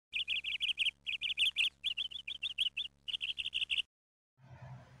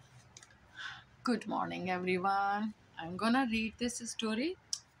Good morning, everyone. I'm gonna read this story,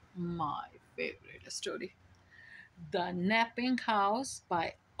 my favorite story, The Napping House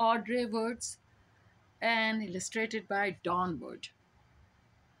by Audrey Woods and illustrated by Don Wood.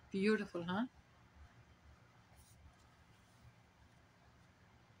 Beautiful, huh?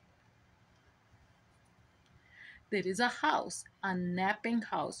 There is a house, a napping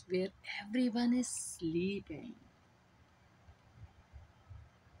house where everyone is sleeping.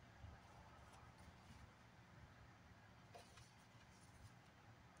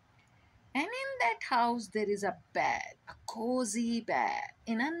 And in that house, there is a bed, a cozy bed,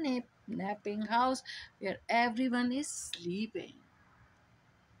 in a napping house where everyone is sleeping.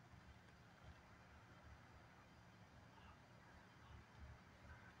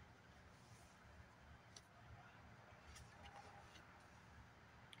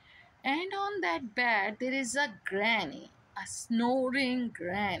 And on that bed, there is a granny, a snoring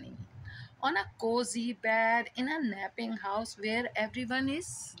granny, on a cozy bed in a napping house where everyone is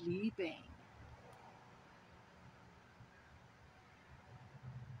sleeping.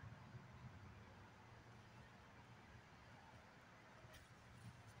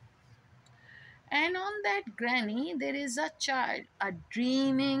 And on that granny, there is a child, a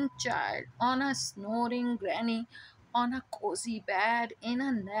dreaming child, on a snoring granny, on a cozy bed in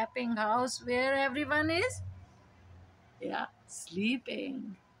a napping house where everyone is, yeah,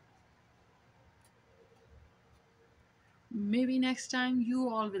 sleeping. Maybe next time you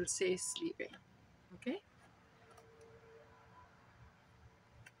all will say sleeping. Okay?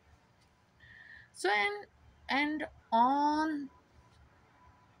 So and on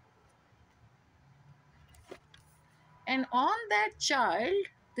And on that child,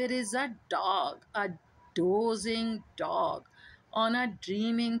 there is a dog, a dozing dog, on a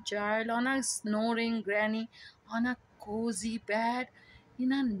dreaming child, on a snoring granny, on a cozy bed,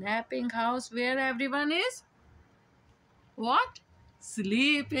 in a napping house where everyone is what?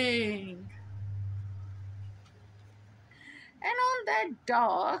 Sleeping. And on that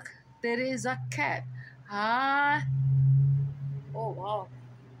dog, there is a cat. Ah, oh wow.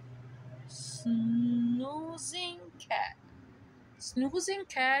 Snoozing cat. Snoozing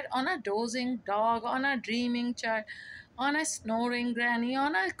cat, on a dozing dog, on a dreaming child, on a snoring granny,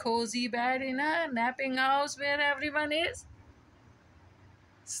 on a cozy bed in a napping house where everyone is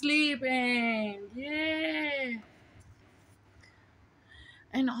sleeping. Yay!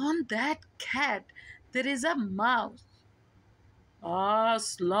 And on that cat, there is a mouse, a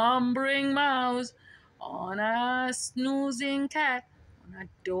slumbering mouse, on a snoozing cat, on a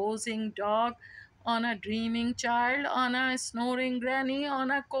dozing dog, on a dreaming child, on a snoring granny,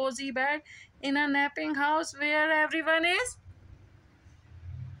 on a cozy bed, in a napping house where everyone is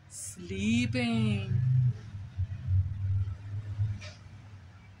sleeping.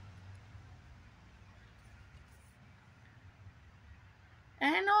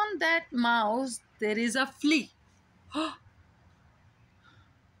 And on that mouse, there is a flea.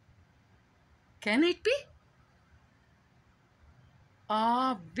 Can it be?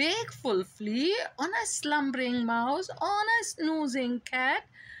 A wakeful flea on a slumbering mouse, on a snoozing cat,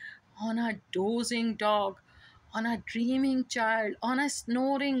 on a dozing dog, on a dreaming child, on a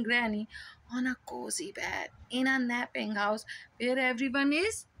snoring granny, on a cozy bed, in a napping house where everyone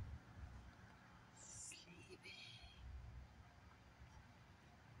is sleeping.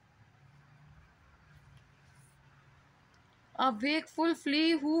 A wakeful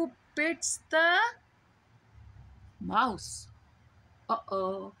flea who pits the mouse. Uh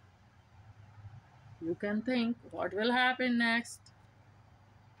oh. You can think what will happen next.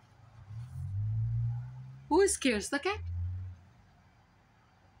 Who scares the cat?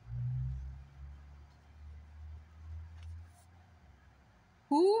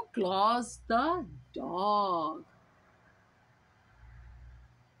 Who claws the dog?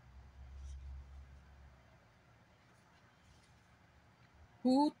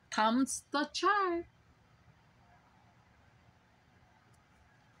 Who thumps the child?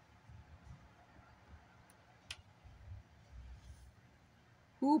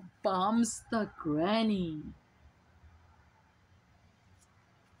 Who bumps the granny?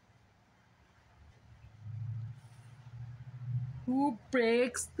 Who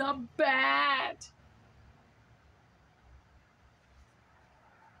breaks the bed?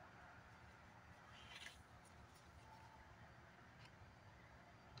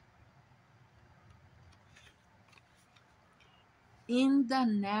 In the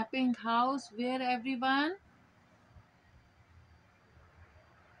napping house where everyone,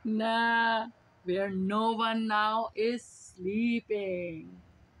 nah, where no one now is sleeping.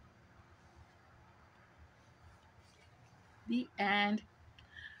 The end.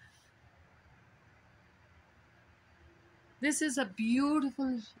 This is a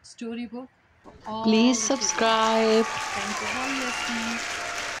beautiful storybook for all Please the children. subscribe. Thank you for listening.